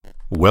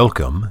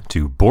Welcome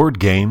to Board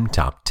Game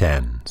Top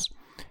Tens,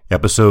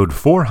 episode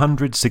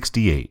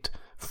 468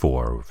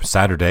 for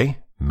Saturday,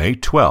 May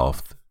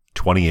 12th,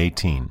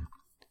 2018.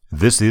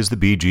 This is the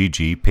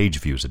BGG Page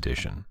Views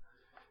edition.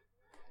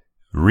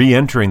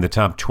 Re-entering the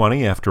top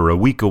 20 after a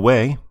week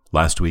away,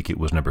 last week it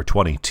was number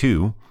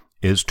 22,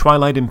 is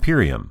Twilight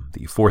Imperium,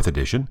 the 4th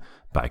edition,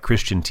 by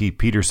Christian T.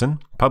 Peterson,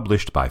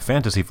 published by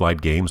Fantasy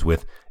Flight Games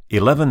with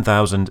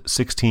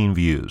 11,016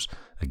 views,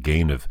 a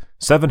gain of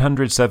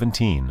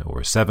 717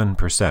 or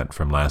 7%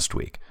 from last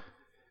week.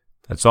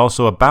 That's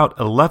also about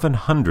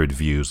 1,100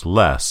 views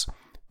less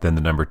than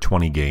the number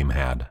 20 game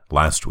had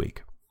last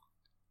week.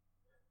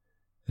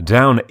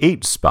 Down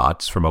 8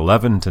 spots from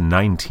 11 to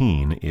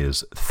 19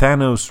 is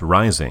Thanos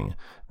Rising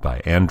by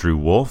Andrew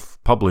Wolf,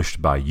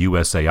 published by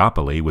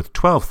USAopoly with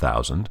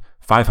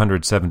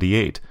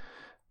 12,578,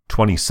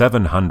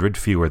 2,700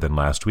 fewer than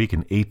last week,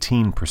 an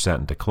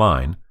 18%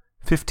 decline,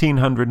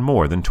 1,500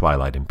 more than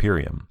Twilight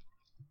Imperium.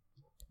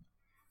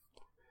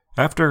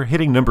 After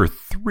hitting number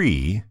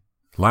 3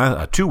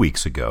 2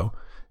 weeks ago,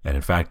 and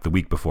in fact the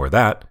week before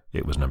that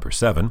it was number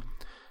 7,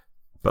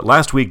 but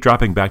last week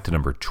dropping back to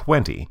number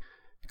 20,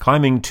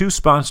 climbing 2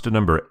 spots to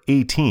number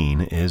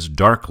 18 is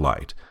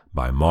Darklight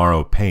by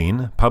Mauro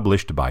Payne,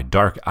 published by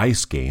Dark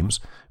Ice Games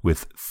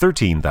with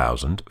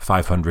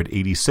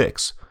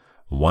 13,586,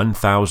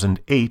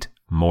 1,008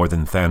 more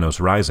than Thanos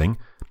Rising,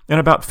 and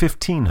about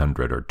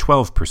 1,500 or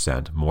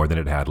 12% more than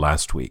it had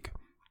last week.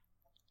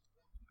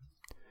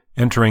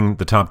 Entering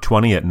the top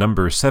 20 at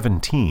number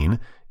 17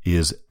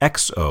 is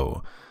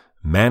XO,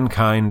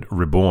 Mankind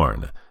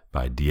Reborn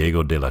by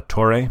Diego de la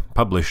Torre,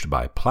 published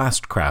by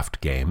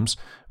Plastcraft Games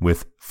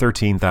with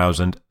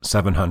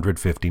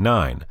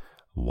 13,759,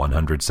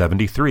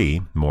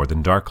 173 more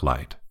than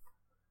Darklight.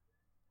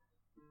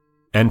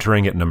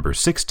 Entering at number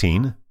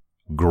 16,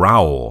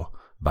 Growl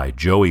by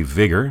Joey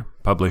Vigor,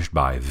 published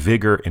by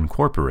Vigor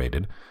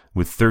Incorporated,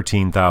 with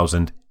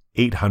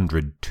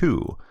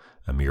 13,802,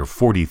 a mere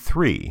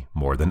 43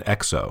 more than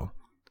XO.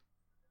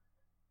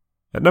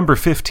 At number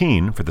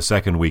 15 for the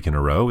second week in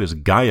a row is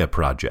Gaia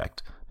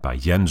Project by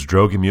Jens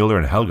Drogemuller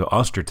and Helge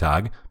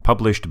Ostertag,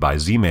 published by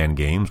Z-Man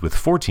Games with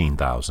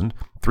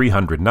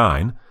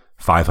 14,309,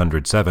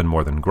 507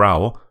 more than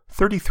Growl,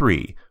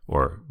 33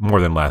 or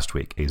more than last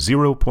week, a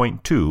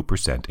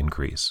 0.2%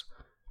 increase.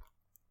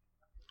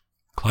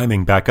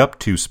 Climbing back up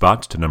 2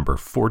 spots to number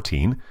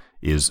 14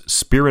 is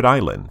Spirit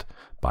Island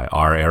by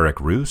R. Eric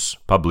Roos,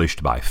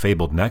 published by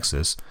Fabled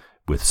Nexus,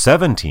 with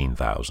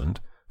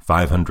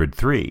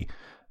 17,503.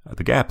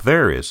 The gap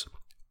there is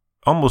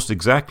almost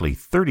exactly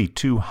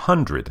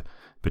 3,200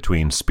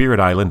 between Spirit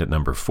Island at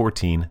number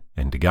 14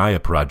 and Gaia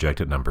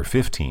Project at number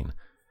 15.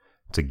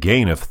 It's a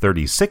gain of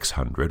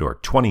 3,600 or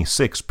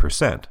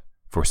 26%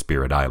 for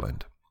Spirit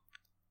Island.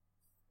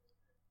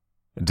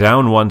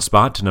 Down 1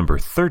 spot to number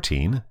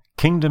 13,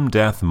 Kingdom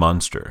Death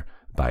Monster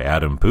by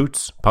Adam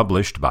Poots,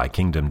 published by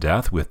Kingdom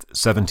Death with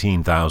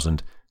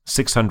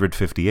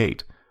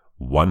 17,658,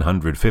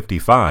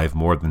 155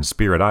 more than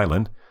Spirit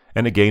Island,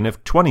 and a gain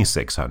of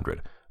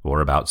 2,600, or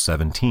about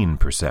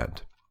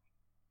 17%.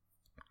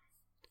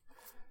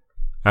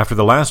 After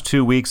the last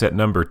 2 weeks at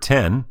number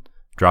 10,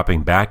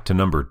 dropping back to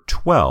number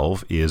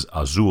 12 is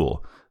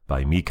Azul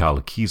by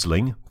Mikael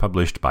Kiesling,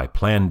 published by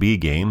Plan B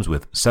Games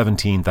with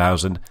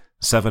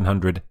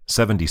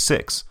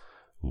 17,776,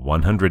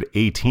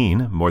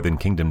 118 more than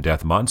Kingdom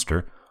Death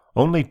Monster,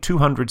 only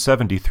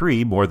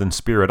 273 more than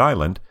Spirit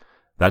Island.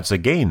 That's a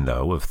gain,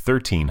 though, of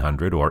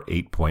 1,300 or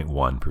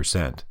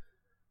 8.1%.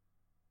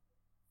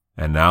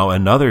 And now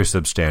another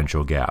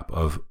substantial gap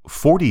of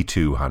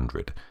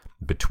 4,200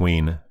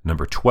 between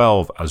number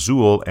 12,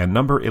 Azul, and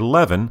number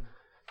 11,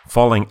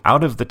 falling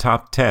out of the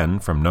top 10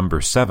 from number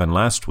 7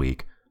 last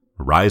week,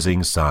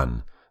 Rising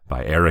Sun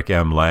by Eric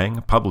M.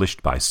 Lang,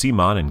 published by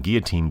Simon and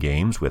Guillotine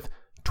Games with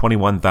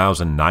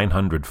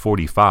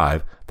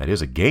 21,945, that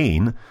is a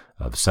gain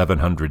of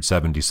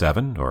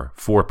 777 or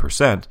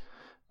 4%,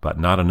 but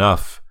not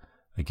enough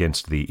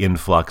against the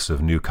influx of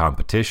new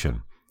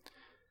competition.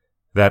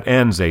 That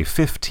ends a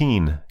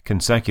 15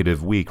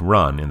 consecutive week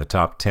run in the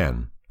top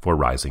 10 for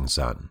Rising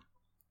Sun.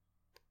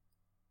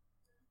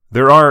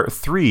 There are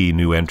 3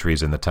 new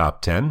entries in the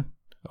top 10.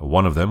 Two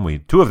of them we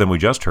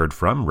just heard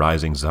from,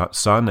 Rising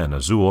Sun and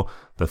Azul.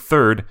 The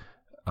third,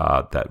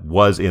 that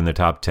was in the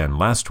top 10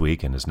 last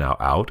week and is now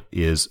out,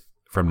 is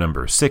from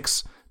number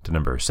 6 to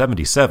number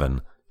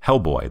 77,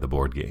 Hellboy, the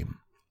board game.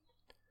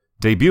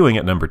 Debuting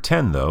at number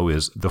 10, though,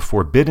 is The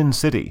Forbidden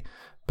City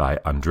by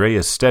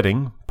Andreas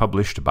Stedding,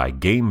 published by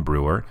Game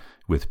Brewer,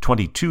 with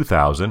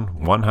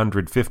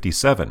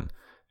 22,157,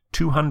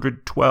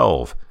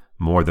 212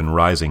 more than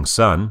Rising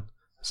Sun,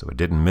 so it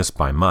didn't miss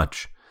by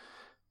much,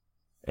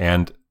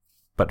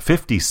 but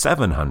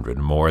 5,700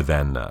 more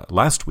than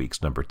last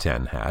week's number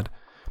 10 had.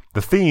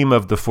 The theme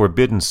of The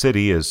Forbidden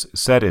City is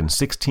set in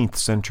 16th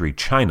century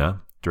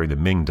China during the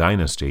Ming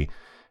Dynasty,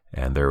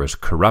 and there is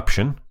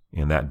corruption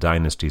in that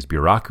dynasty's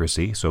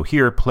bureaucracy, so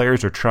here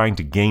players are trying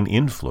to gain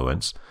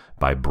influence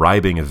by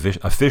bribing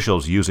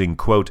officials using,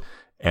 quote,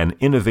 an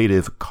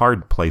innovative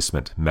card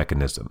placement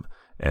mechanism,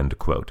 end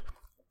quote.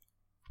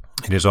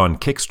 It is on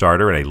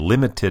Kickstarter, and a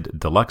limited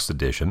deluxe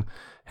edition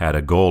had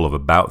a goal of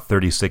about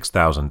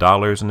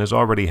 $36,000 and has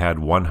already had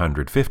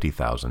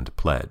 $150,000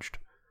 pledged.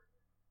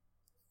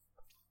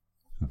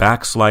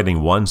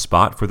 Backsliding one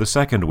spot for the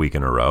second week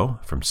in a row,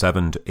 from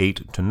 7 to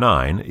 8 to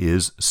 9,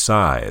 is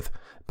Scythe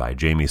by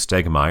Jamie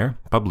Stegmaier,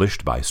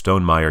 published by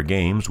Stonemaier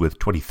Games with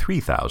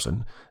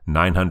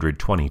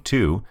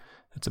 23,922.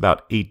 That's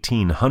about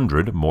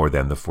 1,800 more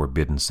than The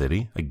Forbidden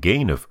City, a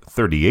gain of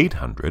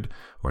 3,800,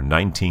 or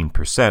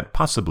 19%,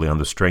 possibly on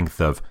the strength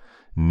of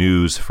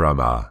news from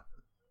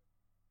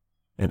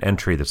an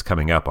entry that's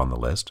coming up on the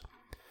list.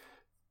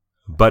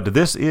 But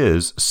this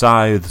is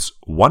Scythe's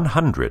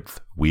 100th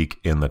week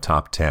in the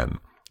top 10,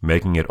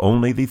 making it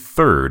only the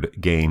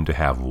third game to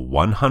have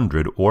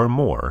 100 or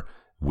more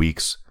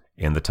weeks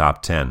in the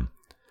top 10.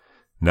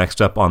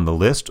 Next up on the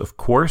list, of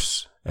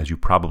course, as you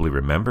probably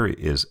remember,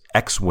 is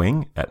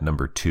X-Wing at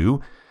number 2.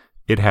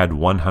 It had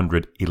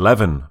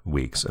 111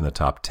 weeks in the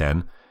top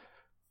 10.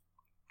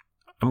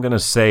 I'm going to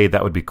say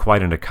that would be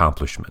quite an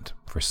accomplishment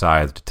for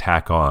Scythe to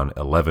tack on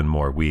 11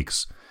 more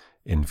weeks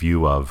in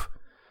view of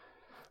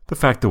the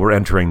fact that we're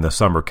entering the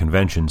summer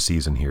convention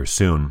season here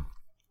soon.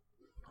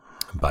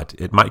 But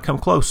it might come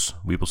close.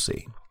 We will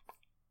see.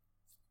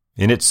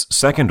 In its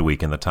second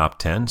week in the top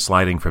 10,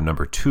 sliding from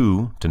number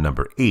 2 to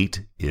number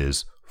 8,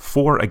 is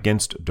Four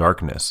Against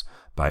Darkness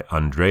by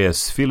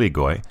Andreas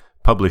Filigoy,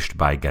 published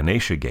by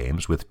Ganesha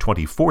Games with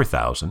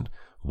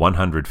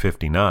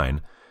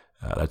 24,159.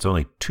 That's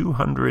only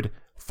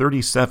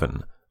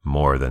 237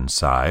 more than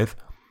Scythe,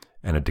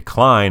 and a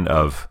decline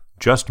of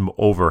just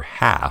over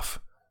half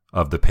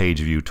of the page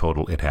view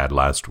total it had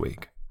last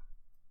week.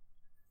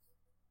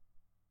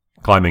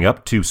 Climbing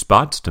up 2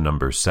 spots to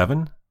number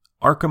 7,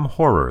 Arkham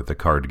Horror, the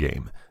card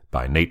game,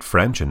 by Nate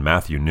French and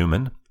Matthew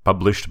Newman,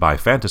 published by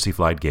Fantasy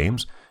Flight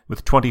Games,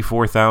 with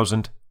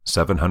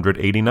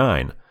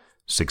 24,789,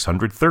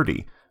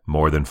 630,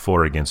 more than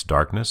Four Against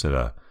Darkness, at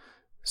a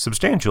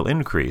substantial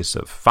increase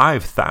of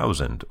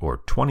 5,000 or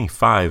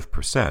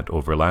 25%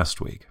 over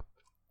last week.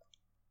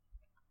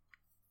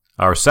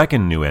 Our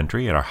second new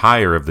entry, and our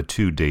higher of the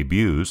 2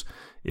 debuts,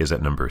 is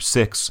at number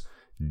 6,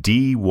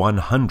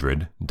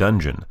 D100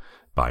 Dungeon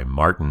by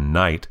Martin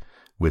Knight,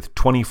 with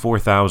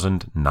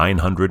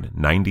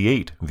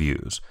 24,998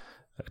 views,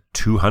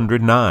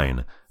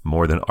 209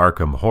 more than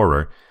Arkham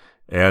Horror.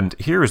 And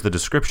here is the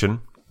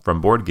description from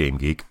Board Game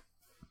Geek.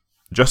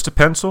 Just a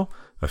pencil,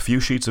 a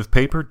few sheets of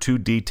paper, 2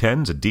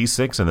 D10s, a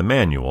D6, and the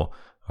manual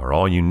are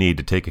all you need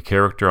to take a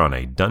character on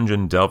a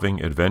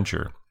dungeon-delving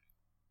adventure.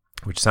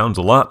 Which sounds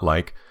a lot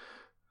like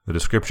the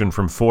description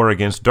from Four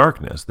Against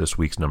Darkness, this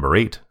week's number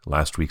 8,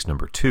 last week's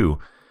number 2,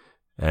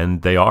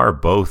 and they are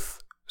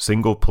both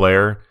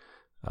single-player,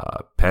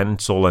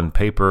 pencil and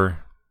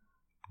paper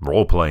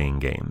role-playing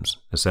games,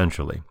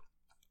 essentially.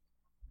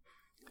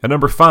 At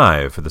number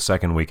 5 for the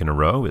second week in a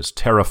row is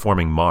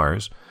Terraforming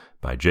Mars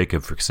by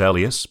Jacob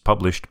Frixelius,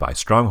 published by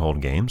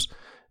Stronghold Games,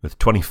 with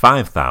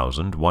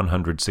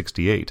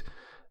 25,168,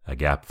 a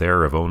gap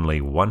there of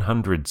only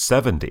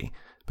 170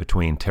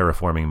 between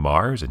Terraforming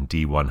Mars and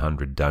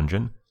D100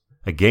 Dungeon,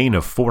 a gain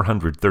of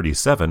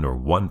 437 or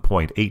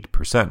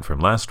 1.8% from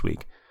last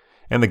week,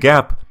 and the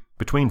gap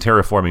between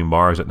Terraforming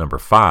Mars at number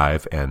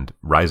 5 and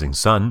Rising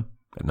Sun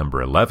at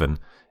number 11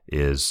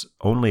 is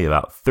only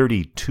about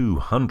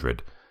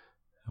 3,200,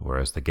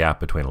 whereas the gap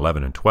between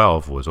 11 and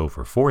 12 was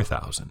over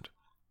 4,000.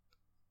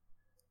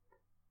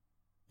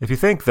 If you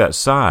think that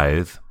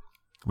Scythe,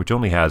 which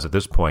only has at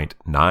this point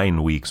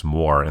 9 weeks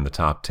more in the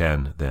top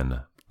 10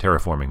 than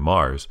Terraforming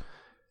Mars,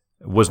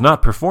 was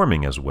not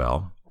performing as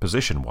well,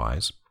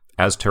 position-wise,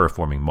 as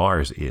Terraforming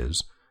Mars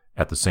is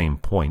at the same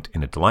point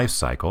in its life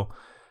cycle,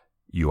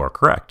 you are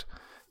correct.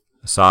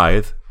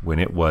 Scythe, when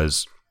it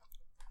was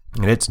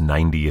in its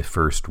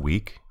 91st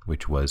week,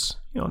 which was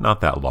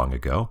not that long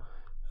ago,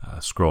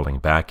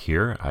 scrolling back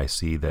here, I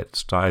see that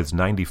Scythe's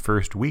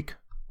 91st week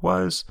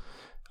was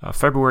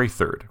February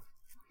 3rd.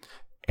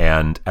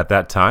 And at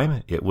that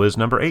time, it was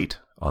number 8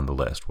 on the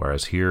list,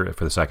 whereas here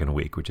for the second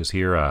week, which is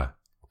here,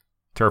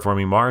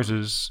 Terraforming Mars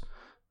is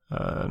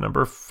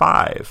number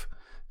 5.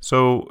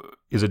 So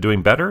is it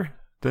doing better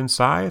than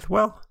Scythe?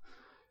 Well,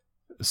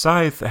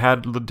 Scythe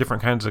had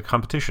different kinds of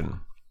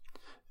competition.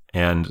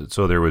 And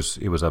so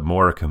it was a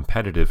more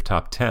competitive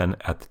top 10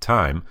 at the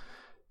time.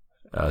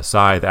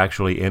 Scythe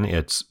actually in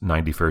its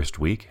 91st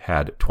week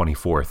had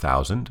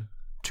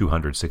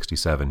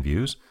 24,267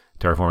 views.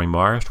 Terraforming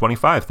Mars,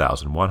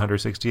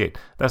 25,168.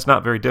 That's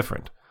not very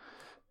different.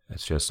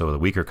 It's just so the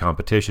weaker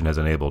competition has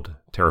enabled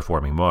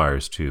Terraforming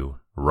Mars to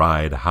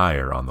ride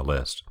higher on the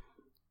list.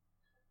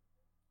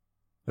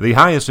 The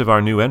highest of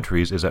our new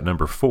entries is at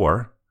number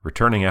 4,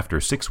 returning after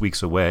 6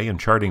 weeks away and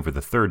charting for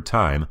the third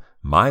time,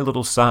 My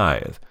Little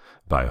Scythe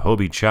by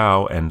Hobie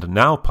Chow, and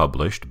now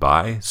published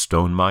by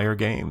Stonemaier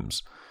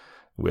Games,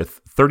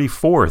 with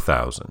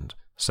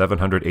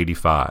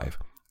 34,785,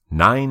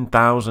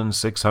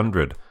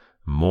 9,600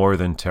 more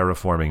than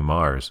Terraforming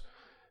Mars.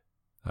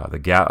 The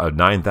gap of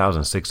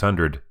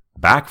 9,600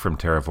 back from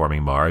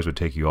Terraforming Mars would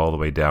take you all the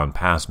way down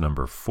past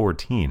number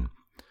 14.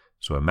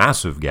 So a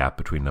massive gap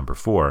between number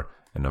 4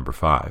 and number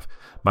 5.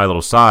 My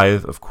Little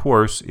Scythe, of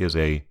course, is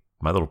a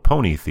My Little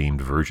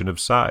Pony-themed version of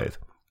Scythe.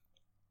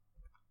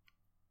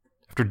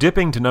 After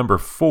dipping to number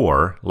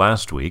 4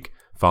 last week,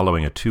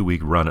 following a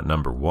 2-week run at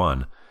number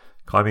 1,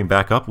 climbing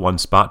back up 1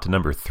 spot to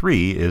number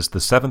 3 is The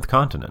Seventh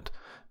Continent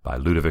by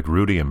Ludovic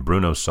Roudy and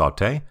Bruno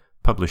Sauté,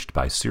 published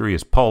by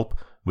Sirius Pulp,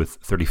 with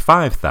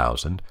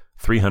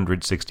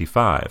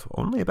 35,365,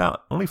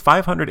 only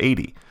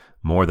 580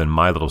 more than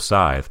My Little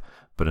Scythe,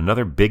 but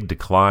another big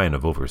decline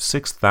of over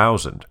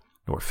 6,000,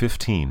 or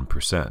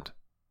 15%.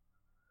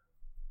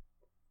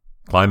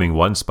 Climbing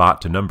 1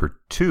 spot to number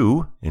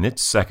 2 in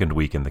its 2nd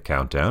week in the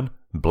countdown,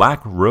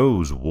 Black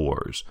Rose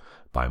Wars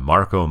by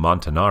Marco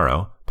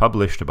Montanaro,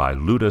 published by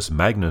Ludus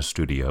Magnus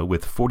Studio,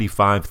 with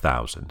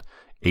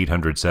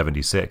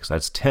 45,876.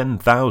 That's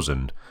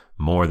 10,000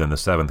 more than The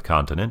Seventh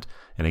Continent,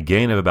 and a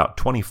gain of about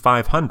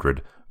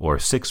 2,500, or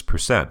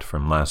 6%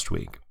 from last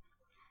week.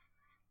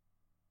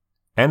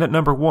 And at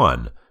number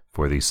 1,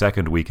 for the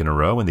 2nd week in a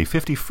row and the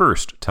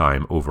 51st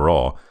time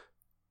overall,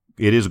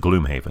 it is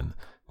Gloomhaven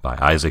by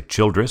Isaac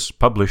Childress,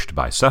 published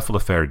by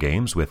Cephalofair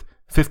Games, with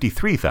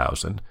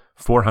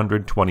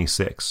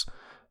 53,426,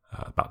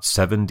 about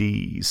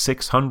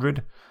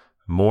 7,600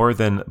 more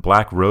than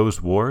Black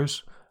Rose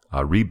Wars,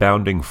 a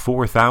rebounding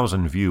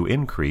 4,000 view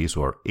increase,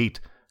 or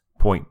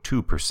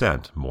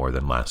 8.2% more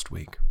than last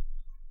week.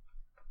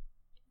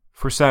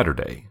 For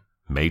Saturday,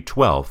 May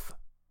 12th,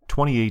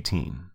 2018.